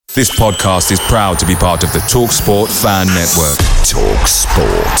This podcast is proud to be part of the TalkSport Fan Network.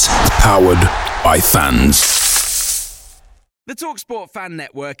 TalkSport. Powered by fans. The TalkSport Fan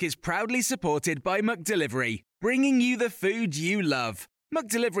Network is proudly supported by McDelivery, bringing you the food you love.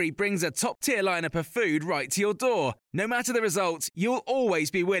 McDelivery brings a top-tier lineup of food right to your door. No matter the result, you'll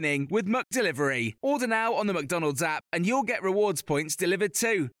always be winning with McDelivery. Order now on the McDonald's app and you'll get rewards points delivered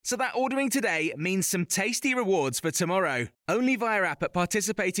too. So that ordering today means some tasty rewards for tomorrow. Only via app at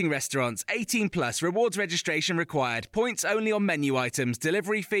participating restaurants. 18 plus. Rewards registration required. Points only on menu items.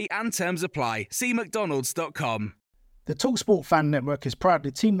 Delivery fee and terms apply. See mcdonalds.com. The TalkSport Fan Network is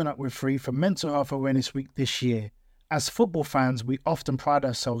proudly teaming up with Free for Mental Health Awareness Week this year. As football fans, we often pride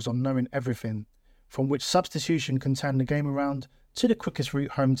ourselves on knowing everything, from which substitution can turn the game around to the quickest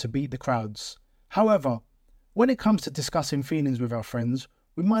route home to beat the crowds. However, when it comes to discussing feelings with our friends,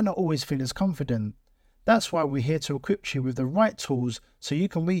 we might not always feel as confident. That's why we're here to equip you with the right tools so you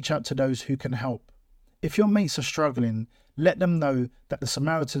can reach out to those who can help. If your mates are struggling, let them know that the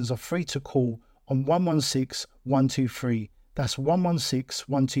Samaritans are free to call on 116 123. That's 116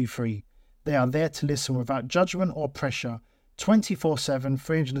 123. They are there to listen without judgment or pressure, 24/7,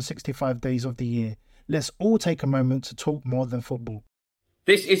 365 days of the year. Let's all take a moment to talk more than football.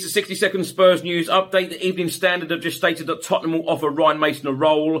 This is the 60-second Spurs news update. The Evening Standard have just stated that Tottenham will offer Ryan Mason a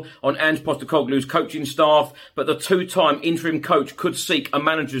role on Ange Postecoglou's coaching staff, but the two-time interim coach could seek a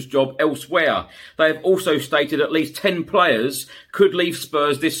manager's job elsewhere. They have also stated at least 10 players could leave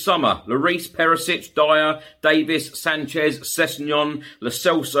Spurs this summer. Lloris, Perisic, Dyer, Davis, Sanchez, Sessegnon, Lo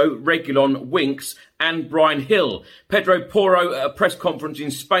Celso, Reguilon, Winks and Brian Hill. Pedro Porro at a press conference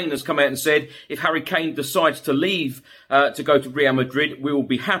in Spain has come out and said if Harry Kane decides to leave to go to Real Madrid, we will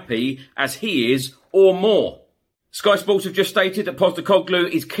be happy as he is or more. Sky Sports have just stated that Postecoglou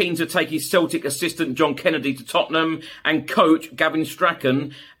is keen to take his Celtic assistant John Kennedy to Tottenham, and coach Gavin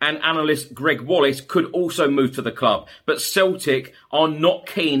Strachan and analyst Greg Wallace could also move to the club. But Celtic are not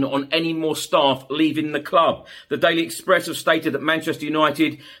keen on any more staff leaving the club. The Daily Express have stated that Manchester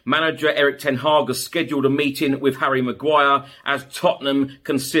United manager Erik ten Hag has scheduled a meeting with Harry Maguire as Tottenham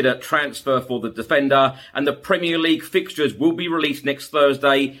consider transfer for the defender, and the Premier League fixtures will be released next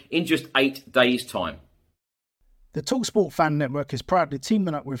Thursday in just 8 days' time. The TalkSport Fan Network is proudly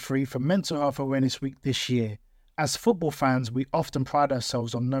teaming up with Free for Mental Health Awareness Week this year. As football fans, we often pride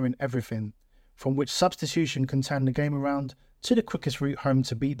ourselves on knowing everything, from which substitution can turn the game around to the quickest route home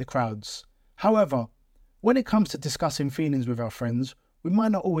to beat the crowds. However, when it comes to discussing feelings with our friends, we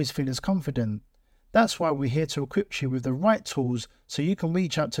might not always feel as confident. That's why we're here to equip you with the right tools so you can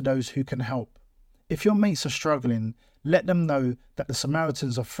reach out to those who can help. If your mates are struggling, let them know that the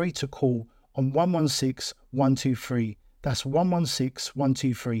Samaritans are free to call on 116 123. That's 116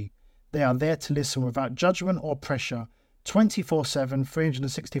 123. They are there to listen without judgment or pressure, 24/7,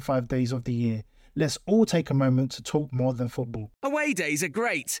 365 days of the year. Let's all take a moment to talk more than football. Away days are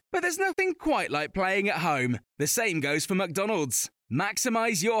great, but there's nothing quite like playing at home. The same goes for McDonald's.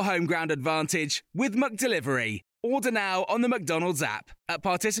 Maximise your home ground advantage with McDelivery. Order now on the McDonald's app. At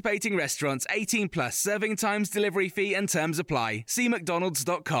participating restaurants, 18 plus. Serving times, delivery fee and terms apply. See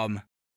mcdonalds.com.